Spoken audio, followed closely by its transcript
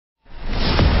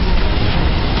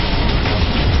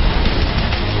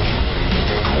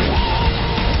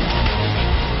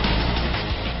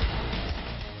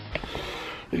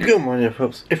Good morning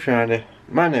folks, if you're Andy,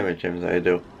 my name is James, how you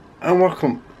do, and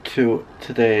welcome to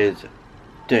today's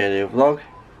daily vlog.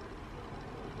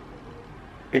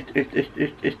 It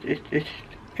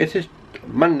is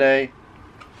Monday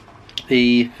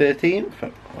the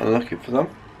 13th, I'm looking for them.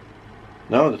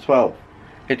 No, the 12th.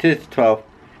 It is the 12th,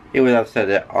 it would have said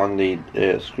it on the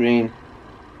screen.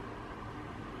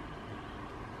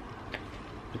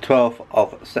 The 12th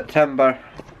of September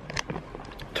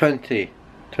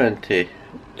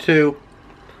 2022.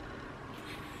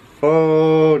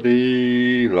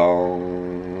 40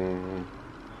 long,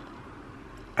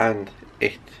 and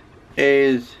it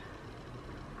is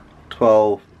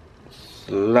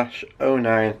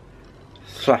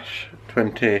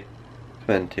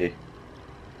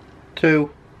 12/09/2022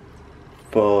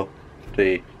 for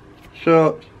the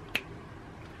short,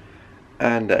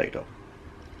 and there you go.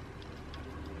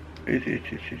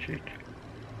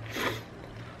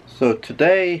 So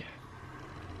today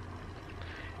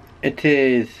it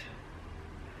is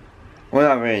one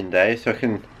of rain day, so I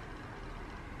can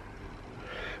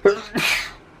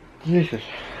Jesus.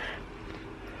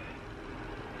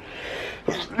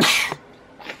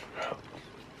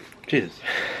 Jesus.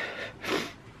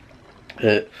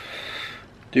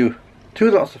 Do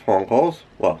two lots of phone calls.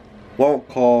 Well, one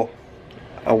call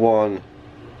and one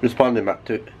responding back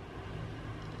to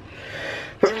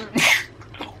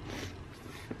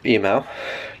email.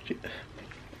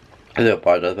 I do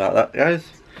apologize about that, guys.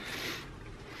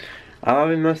 I'm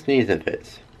having my sneezing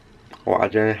fits, what I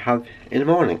generally have in the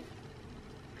morning.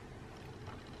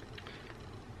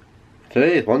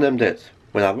 Today is one of them days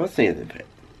when I have my sneezing fit.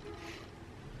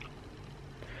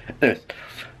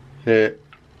 Anyways,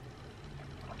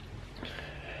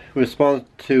 response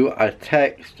to a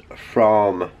text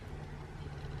from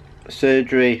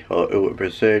surgery, or it would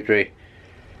be surgery.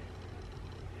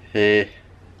 Do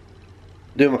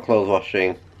my clothes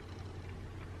washing.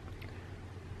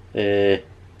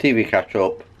 TV catch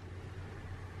up.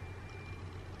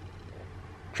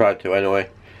 Tried to anyway.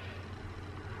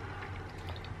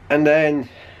 And then,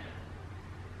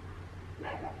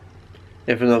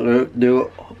 if I'm not going to do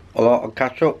a lot of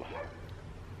catch up,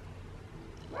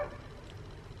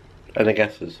 any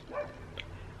guesses?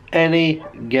 Any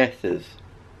guesses?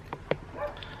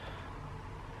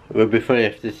 It would be funny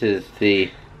if this is the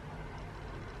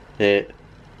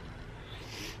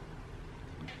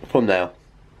thumbnail.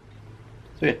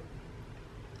 So yeah,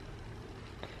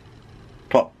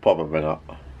 probably not.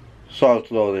 So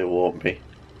slowly it won't be.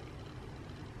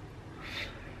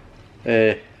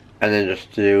 And then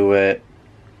just do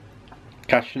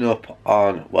catching up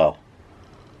on, well,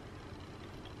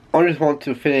 I just want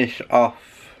to finish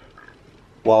off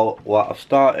what I've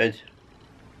started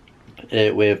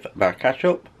with my catch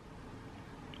up.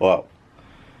 Well,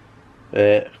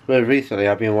 recently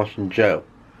I've been watching Joe,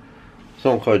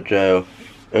 someone called Joe,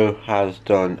 who has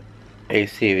done a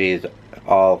series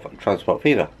of Transport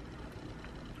Fever,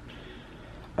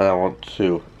 and I want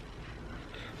to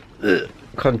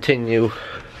continue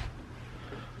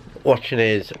watching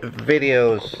his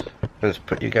videos. Let's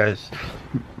put you guys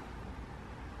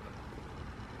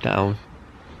down.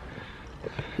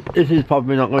 This is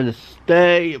probably not going to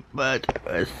stay, but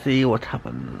let's see what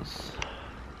happens.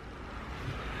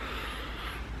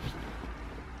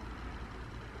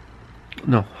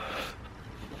 No.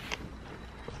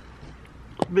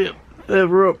 Bit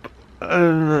further up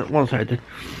and one-sided.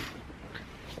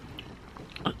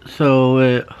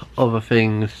 So other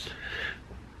things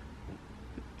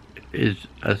is,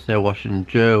 as they're watching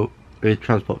Joe with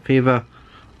Transport Fever.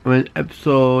 I mean,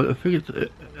 episode, I think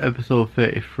it's episode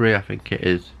 33, I think it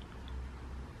is.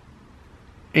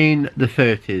 In the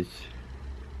 30s.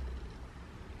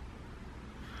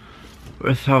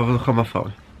 Let's have a look on my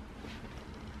phone.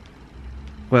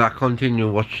 Well, I continue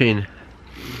watching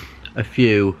a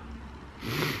few,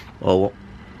 or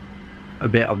a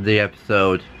bit of the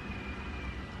episode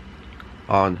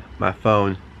on my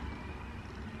phone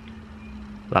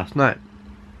last night.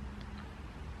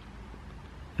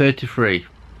 33.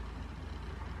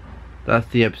 That's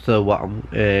the episode what I'm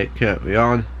currently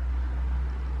on.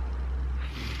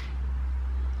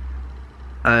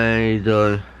 It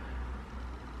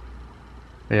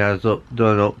has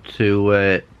done up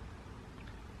to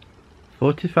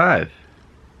 45.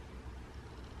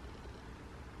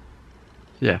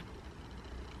 Yeah.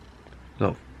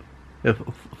 No.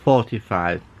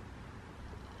 45.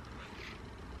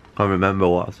 Can't remember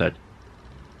what I said.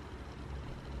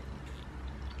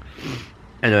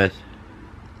 Anyways.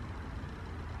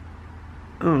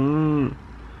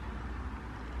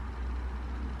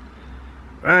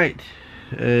 Right.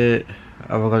 Have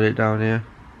I got it down here?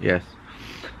 Yes.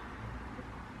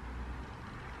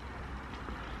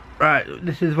 Right,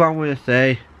 this is what I'm going to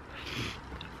say,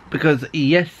 because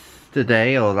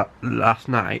yesterday or last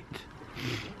night,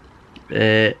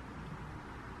 at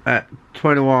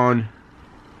 21:42,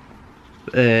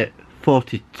 a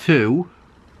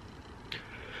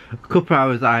couple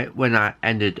hours when I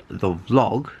ended the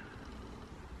vlog,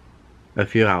 a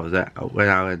few hours when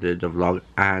I ended the vlog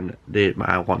and did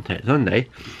my One Take Sunday,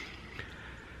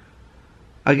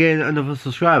 I gained another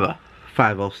subscriber,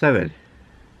 507.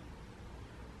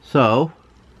 So,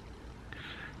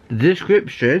 the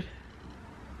description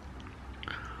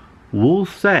will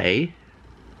say,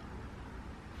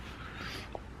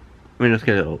 let me just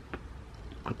get it up,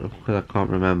 because I can't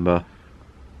remember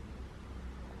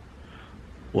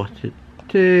what it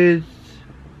is.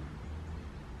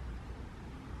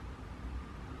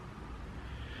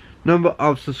 Number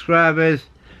of subscribers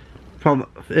from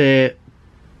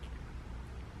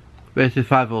basically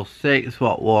 506,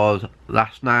 what was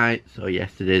last night, so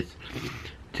yesterday's,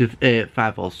 to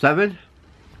 507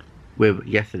 with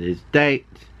yesterday's date,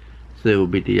 so it will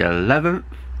be the 11th.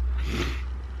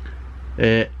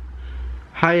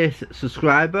 Highest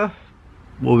subscriber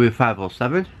will be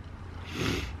 507.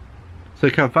 So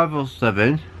can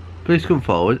 507 please come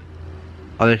forward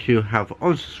unless you have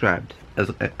unsubscribed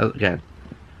again.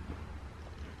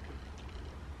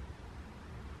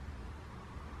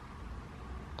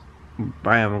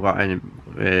 I haven't got any,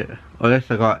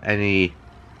 unless I got any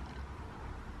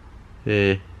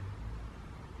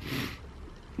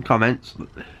comments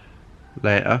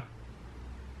later,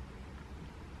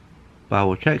 but I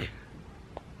will check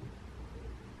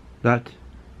that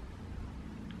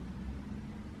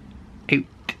out.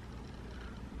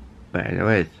 But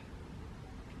anyways,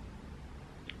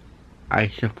 I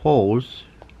suppose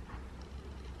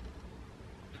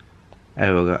I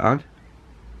will get on.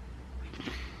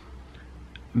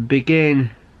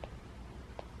 Begin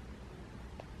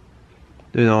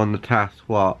doing on the task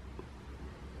what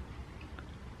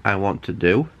I want to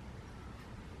do,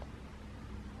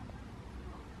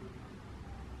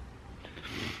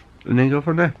 and then go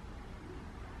from there.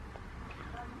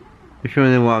 If you're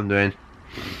wondering what I'm doing,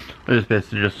 I'm just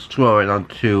basically just scrolling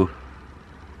onto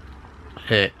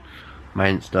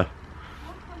my Insta,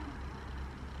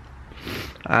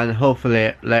 and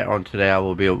hopefully later on today I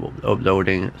will be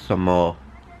uploading some more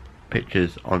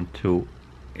pictures onto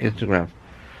Instagram.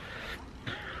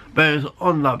 But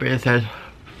on that being said,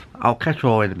 I'll catch you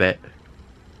all in a bit,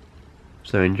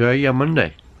 so enjoy your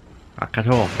Monday. I'll catch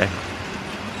you all there.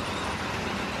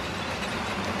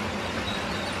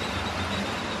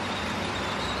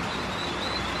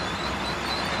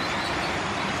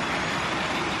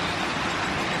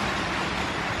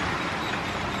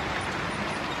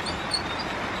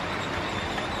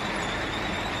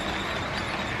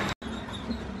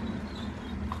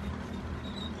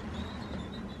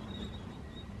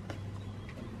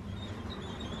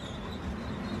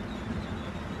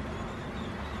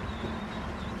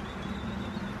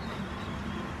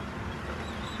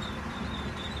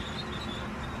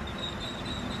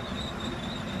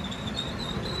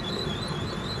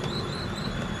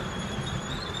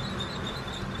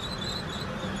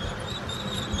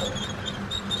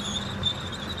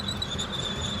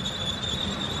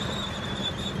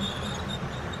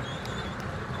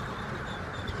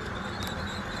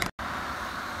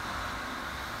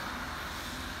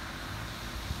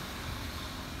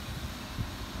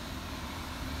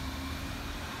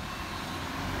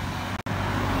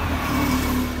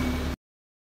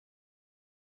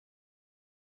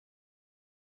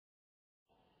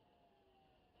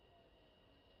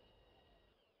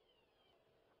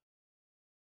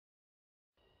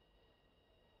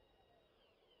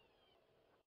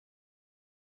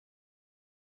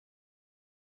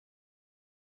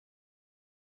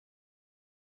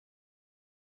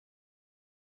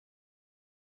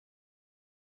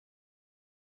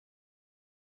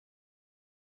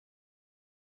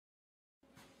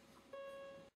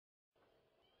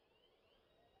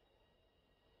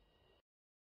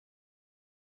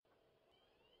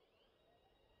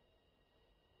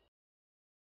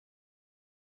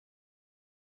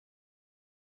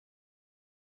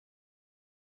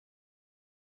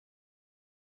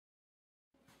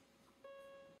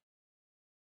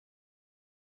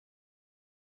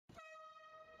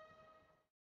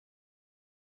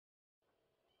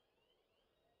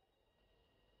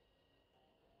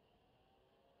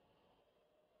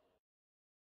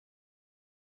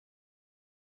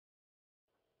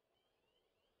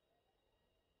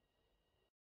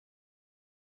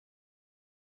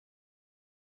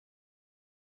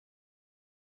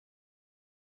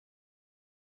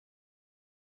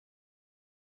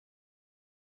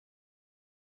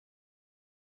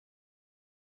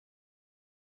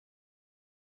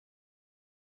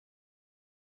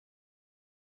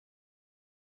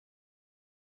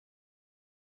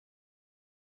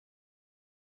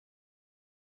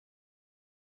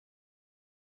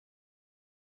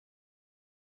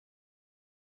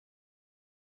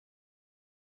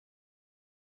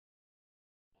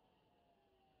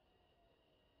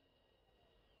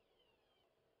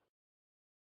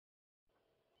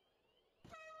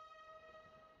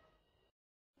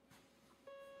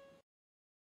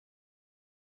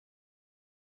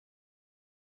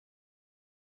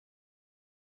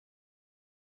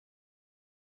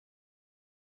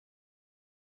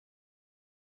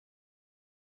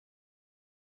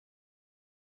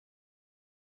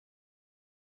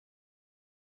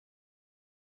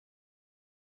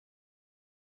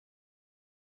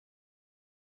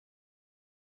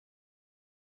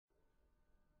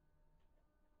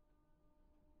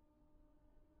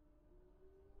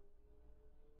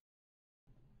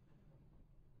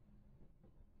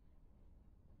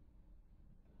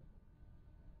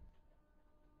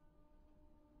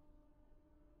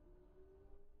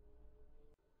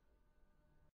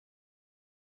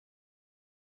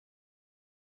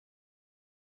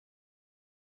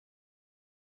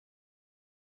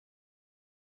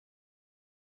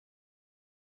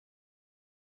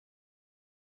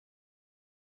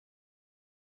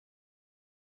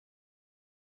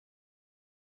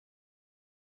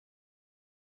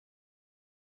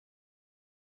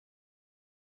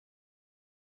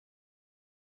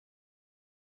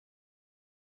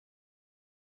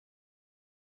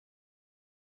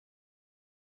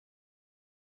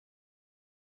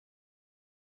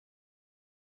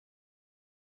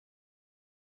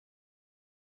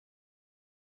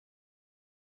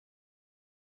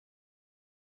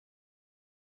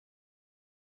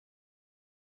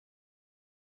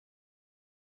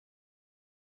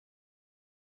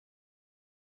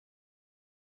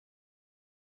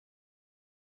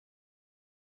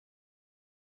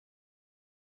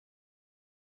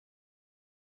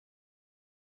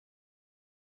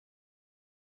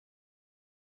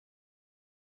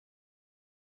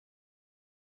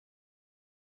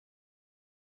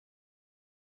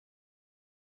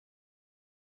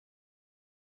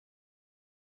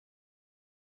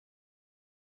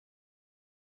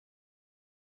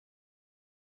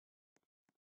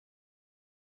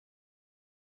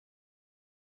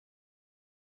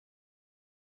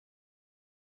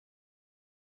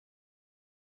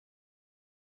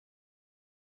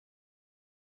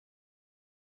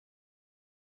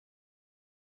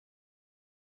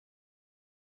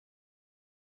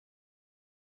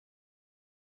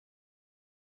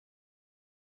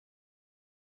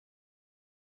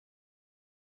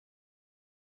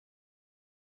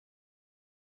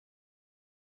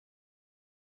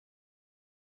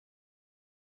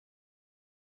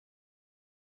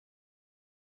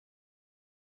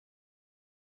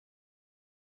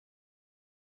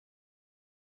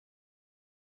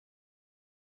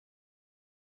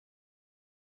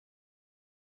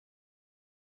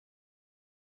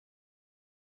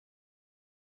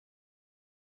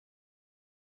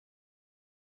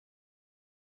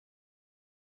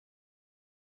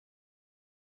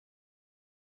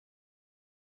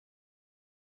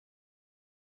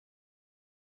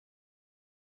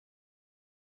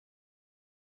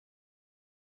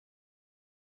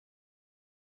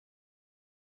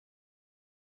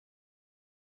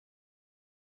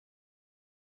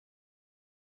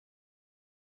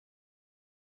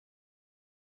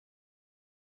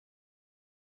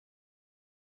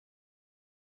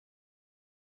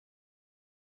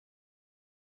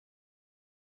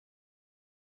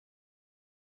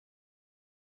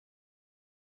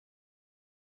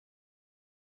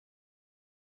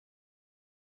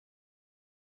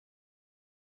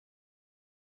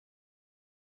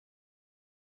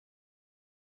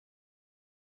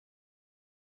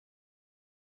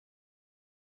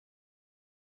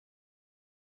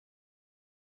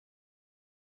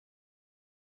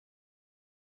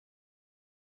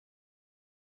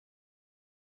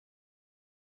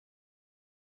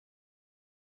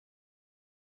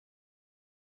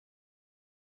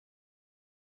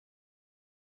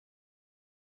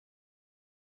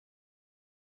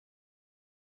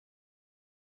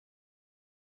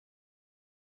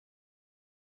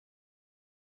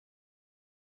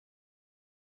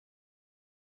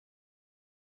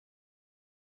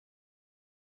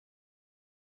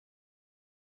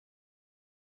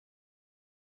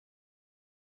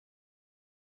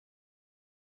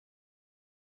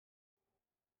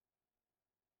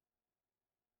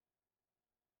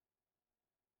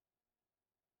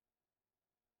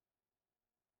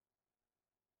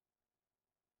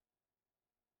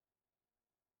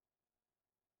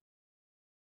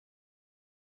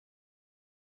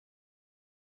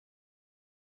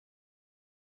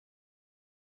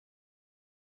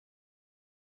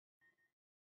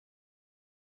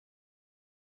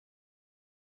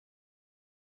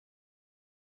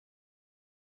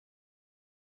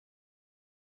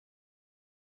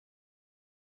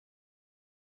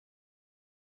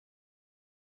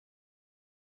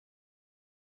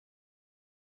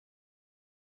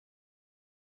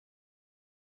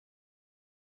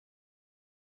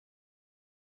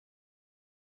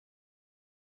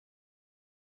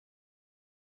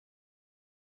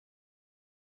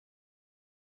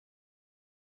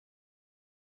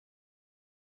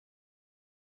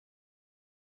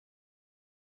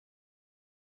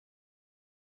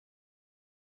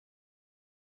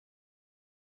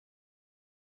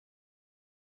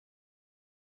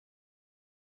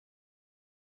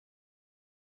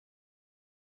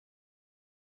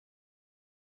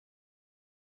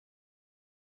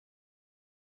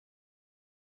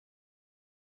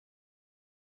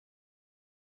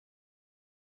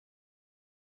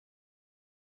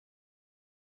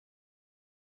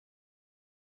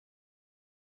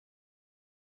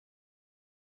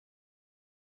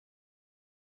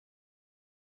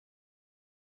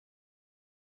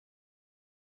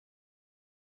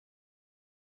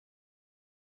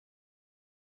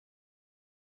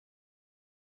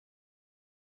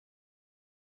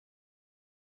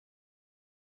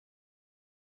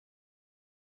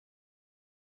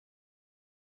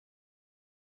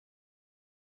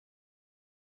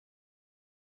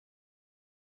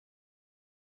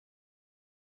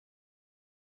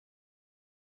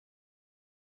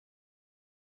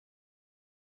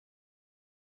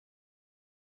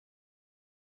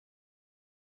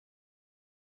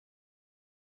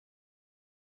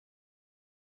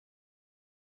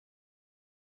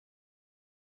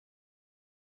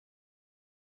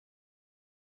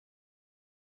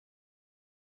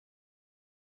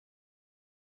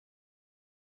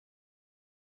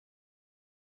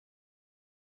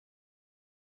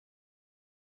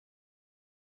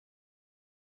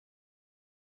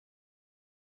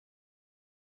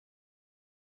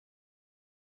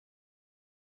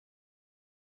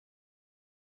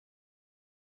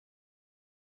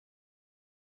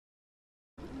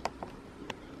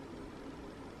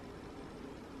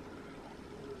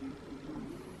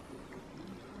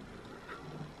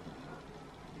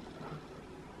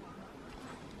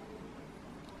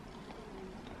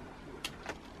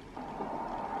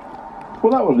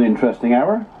 Well, that was an interesting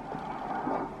hour.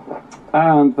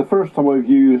 And the first time I've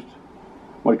used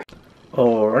my...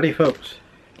 Alrighty folks,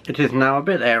 it is now a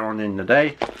bit later on in the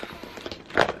day.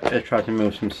 I try to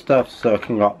move some stuff so I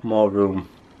can got more room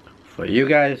for you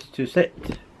guys to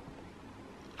sit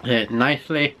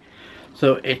nicely.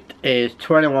 So it is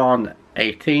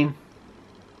 21:18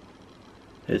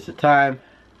 is the time,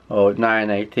 or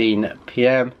 9:18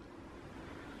 PM.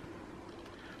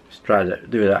 Let's try to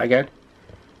do that again.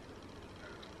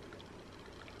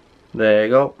 There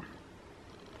you go.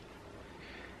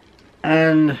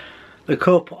 And the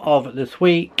cup of this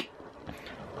week,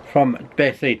 from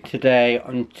basically today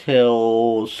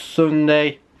until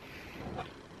Sunday,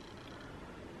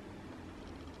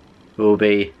 will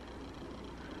be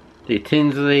the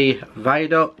Tinsley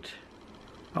Viaduct,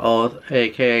 or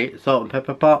aka Salt and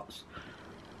Pepper Pots,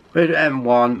 with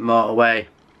M1 motorway,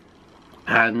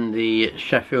 and the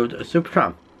Sheffield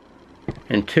Supertram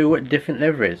in 2 different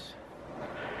liveries,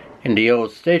 in the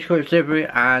old Stagecoach livery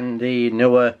and the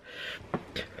newer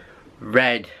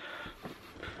red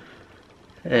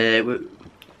red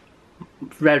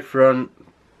front,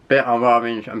 bit of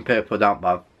orange and purple down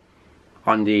bottom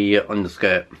on the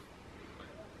underskirt,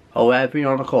 or whatever you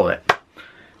want to call it,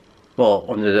 well,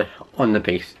 on the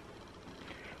piece.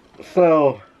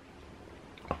 So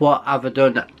what have I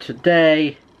done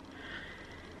today?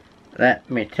 Let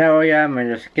me tell you. I'm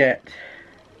gonna just get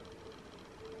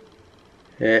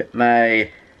my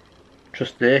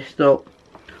trusty list up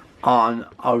on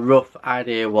a rough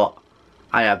idea what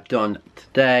I have done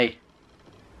today.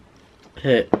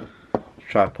 Try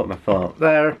to put my phone up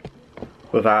there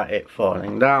without it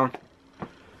falling down.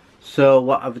 So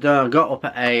what I've done, I got up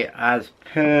at 8 as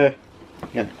per.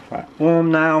 Getting quite warm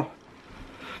now.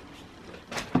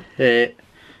 Got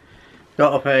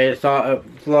up at 8, started the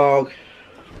vlog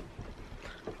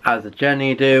as a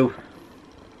Jenny do.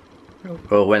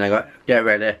 Or when I get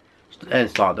ready and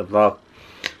start the vlog.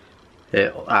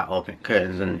 I open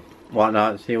curtains and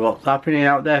whatnot, see what's happening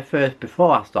out there first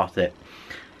before I start it.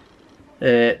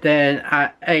 Then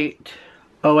at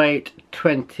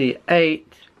 8:08:28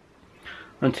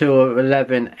 until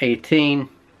 11:18,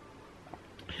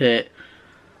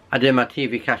 I did my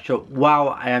TV catch up. While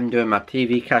I am doing my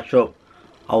TV catch up,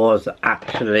 I was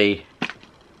actually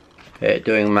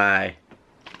doing my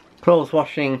clothes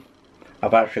washing.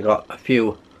 I've actually got a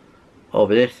few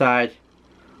over this side.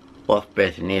 What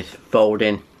basically needs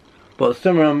folding, but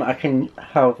some of them I can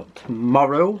have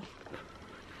tomorrow.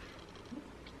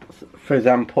 For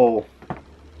example,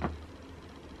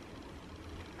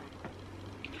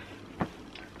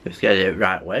 let's get it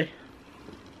right way.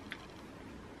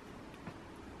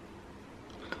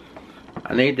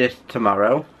 I need this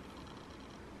tomorrow.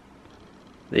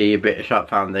 The British Art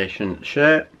Foundation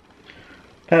shirt,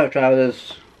 pair of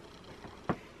trousers,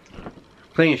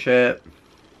 clean shirt,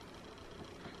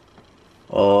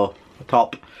 or a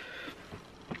top,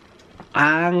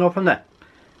 and go from there.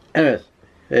 Anyways,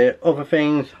 other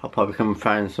things, I'll probably come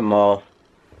find some more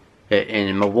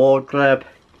in my wardrobe.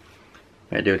 I'm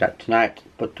going to do that tonight,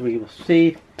 but we will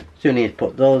see. Soon need to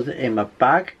put those in my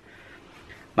bag.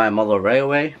 My model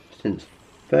railway since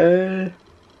Saturday.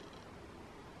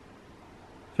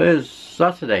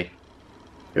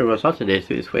 It was Saturday,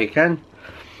 so this weekend.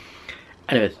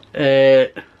 Anyways,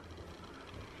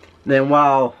 then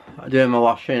while I'm doing my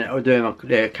washing or doing my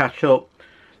catch up,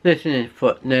 listening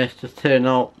for nurse to turn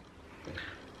up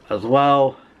as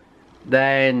well.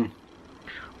 Then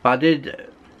I did,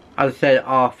 as I said,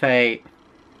 about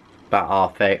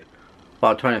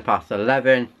 20 past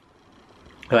 11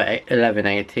 or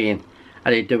 11:18, I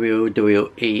did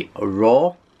WWE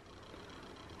Raw.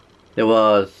 There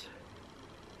was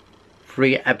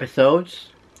 3 episodes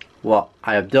what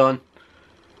I have done.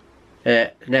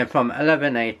 Then from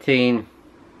 11:18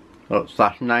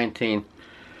 / 19,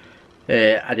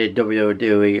 I did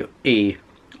WWE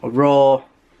Raw,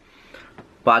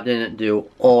 but I didn't do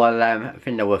all of them. I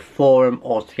think there were 4 of them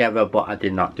altogether, but I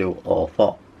did not do all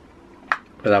 4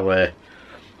 because I were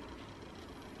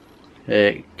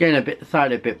getting a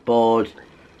bit bored.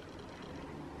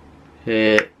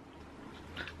 I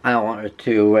wanted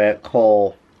to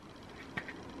call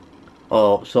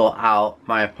or sort out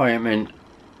my appointment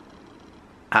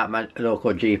at my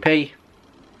local GP,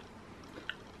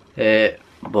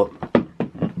 but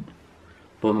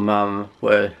my mum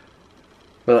were,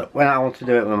 when I wanted to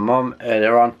do it with my mum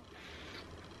earlier on,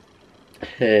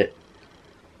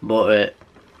 but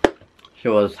she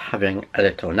was having a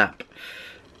little nap.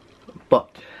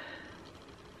 But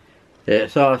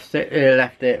so I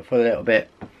left it for a little bit,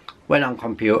 went on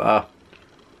computer,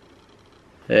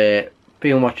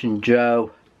 been watching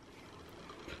Joe,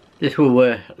 this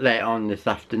will late on this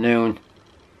afternoon.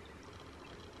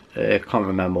 Can't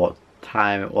remember what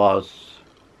time it was.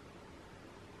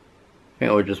 I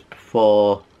think it was just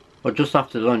before, or just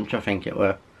after lunch. I think it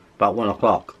were about 1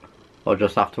 o'clock, or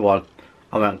just after 1.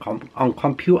 I went on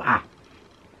computer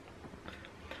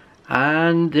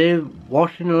and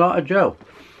watching a lot of Joe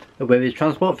with his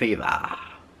transport fever.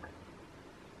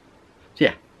 So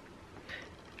yeah,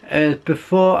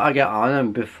 before I get on,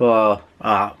 and before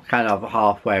kind of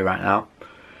halfway right now,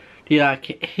 do you like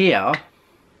it here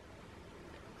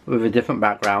with a different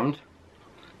background?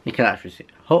 You can actually see,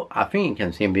 oh, I think you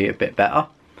can see me a bit better.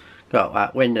 Got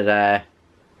that window there,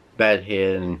 bed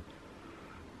here,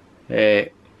 and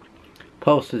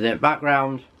posters in the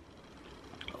background.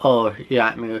 Or you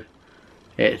like me,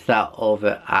 it's that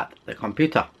over at the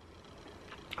computer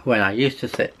when I used to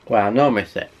sit, where I normally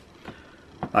sit,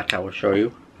 like I will show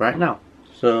you right now.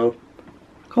 So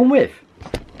come with,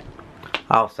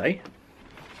 I'll say.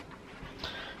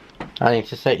 I need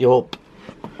to set you up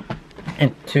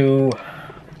into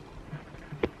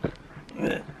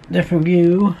a different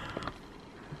view.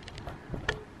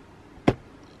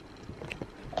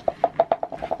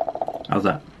 How's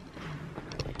that?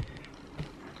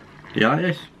 Do you like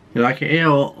this? You like it here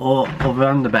or over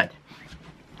on the bed?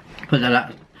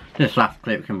 But this last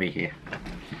clip can be here.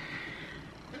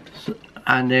 So,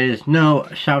 and there's no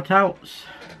shout outs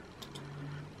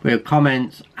with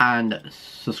comments and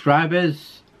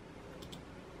subscribers.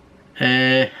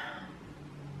 I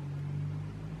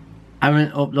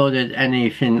haven't uploaded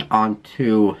anything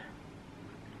onto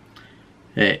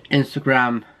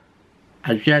Instagram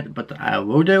as yet, but I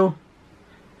will do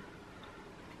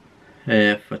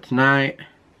for tonight.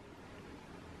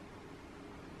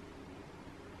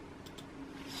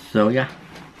 So yeah,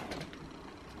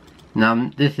 now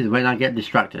this is when I get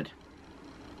distracted.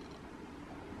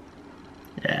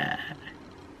 Yeah.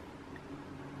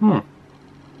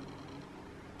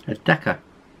 A decker.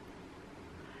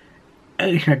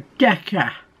 It's a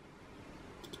decker.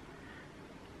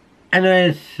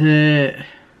 Anyways,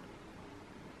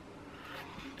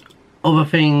 other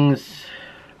things.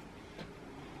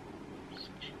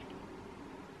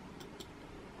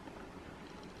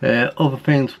 Other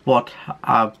things what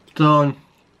I've done,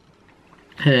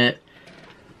 we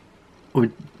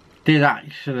did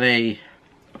actually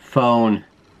phone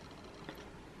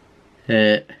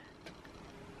the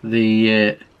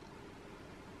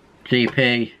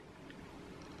GP,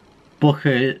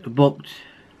 booked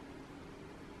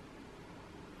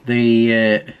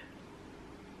the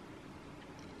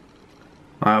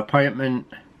my appointment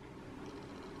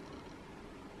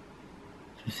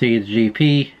to see the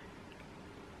GP.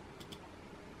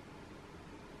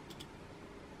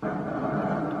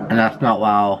 And that's not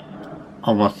well,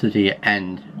 almost to the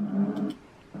end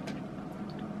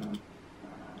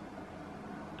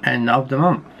of the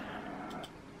month.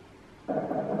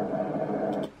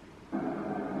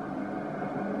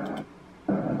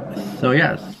 So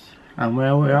yes, and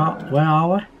where are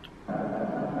we?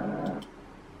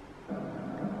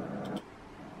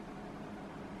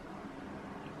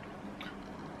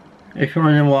 If you're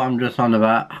wondering what I'm just on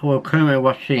about, we're currently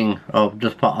watching, or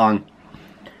just put on,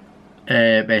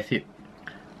 basically,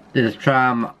 there's a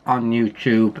tram on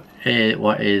YouTube,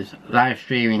 what is live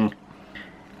streaming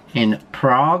in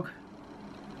Prague,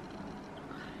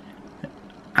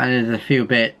 and there's a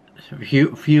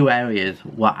few areas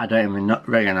what I don't even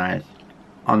recognise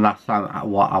on that time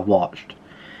what I watched.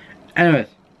 Anyways,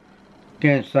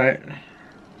 getting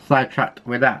sidetracked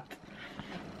with that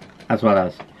as well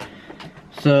as.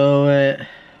 So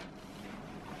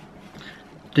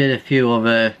did a few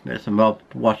other bits and bobs,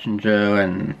 watching Joe,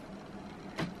 and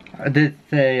I did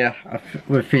say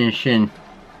we're finishing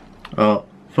or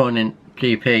phoning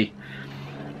GP.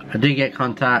 I did get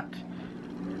contact,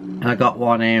 and I got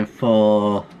one in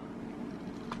for,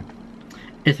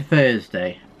 it's a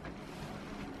Thursday,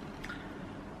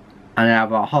 and I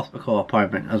have a hospital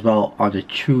appointment as well on a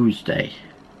Tuesday.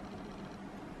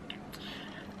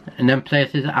 And then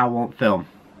places I won't film.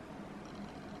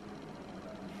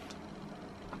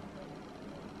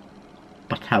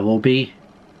 But I will be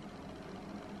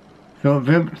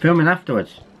filming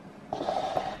afterwards,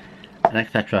 and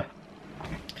etc.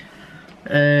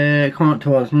 Coming up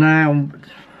towards now,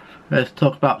 let's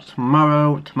talk about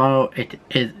tomorrow. Tomorrow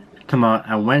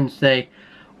and Wednesday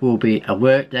will be a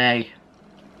work day,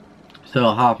 so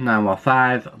 9:30 or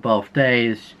 5 both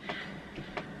days.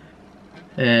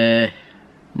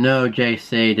 No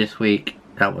JC this week,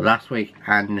 that was last week,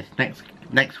 and this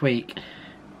next week.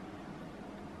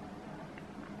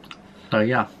 So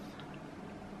yeah.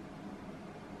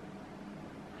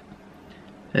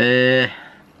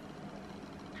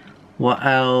 what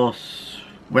else?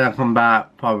 When I come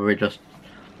back, probably just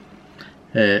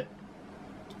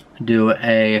do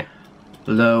a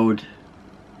load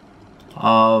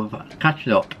of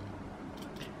catching up,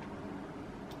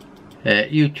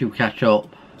 YouTube catch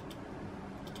up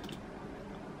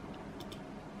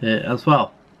as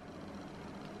well.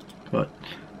 But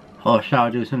or shall I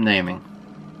do some naming?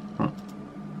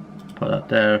 Put that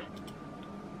there.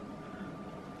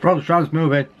 Frog's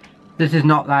moving. This is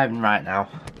not live right now.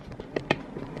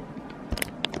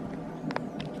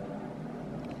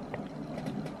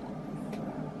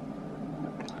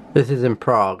 This is in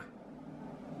Prague.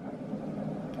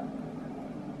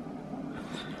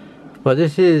 Well,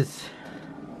 this is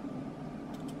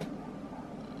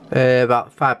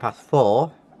about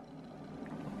 4:05.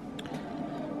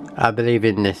 I believe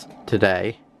in this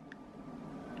today.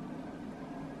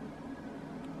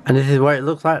 And this is what it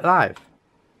looks like live.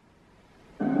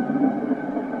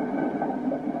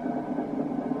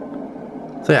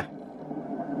 So yeah.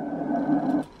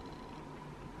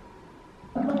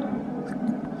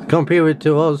 Compared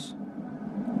to us,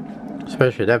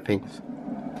 especially them things.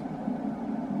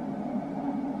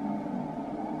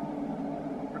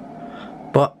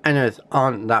 But anyways,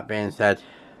 on that being said,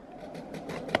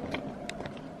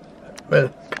 we'll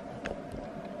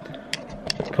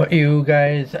put you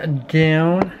guys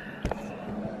down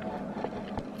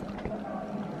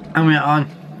and we're on.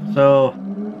 So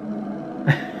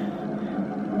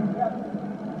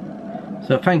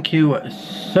so thank you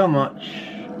so much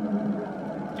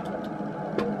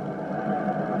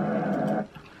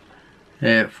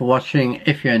for watching.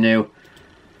 If you're new,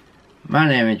 my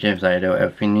name is James.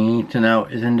 Everything you need to know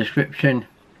is in the description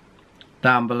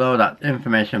down below. That's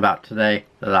information about today,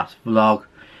 the last vlog,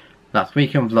 last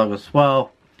weekend vlog as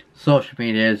well, social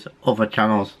medias, other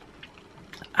channels,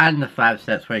 and the 5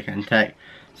 steps where you can take.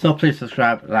 So please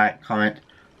subscribe, like, comment,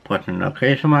 put in the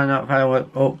notification when I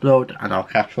upload, and I'll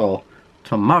catch you all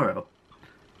tomorrow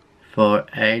for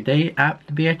a day at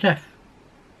the BHF.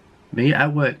 Be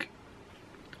at work.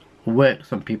 Work,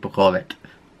 some people call it.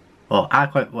 Well, I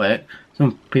call it work,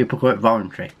 some people call it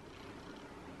voluntary.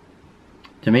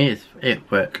 To me, it's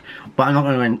work. But I'm not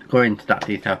going to go into that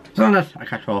detail. So unless I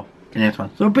catch you all in the next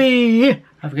one. So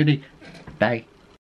have a good day. Bye.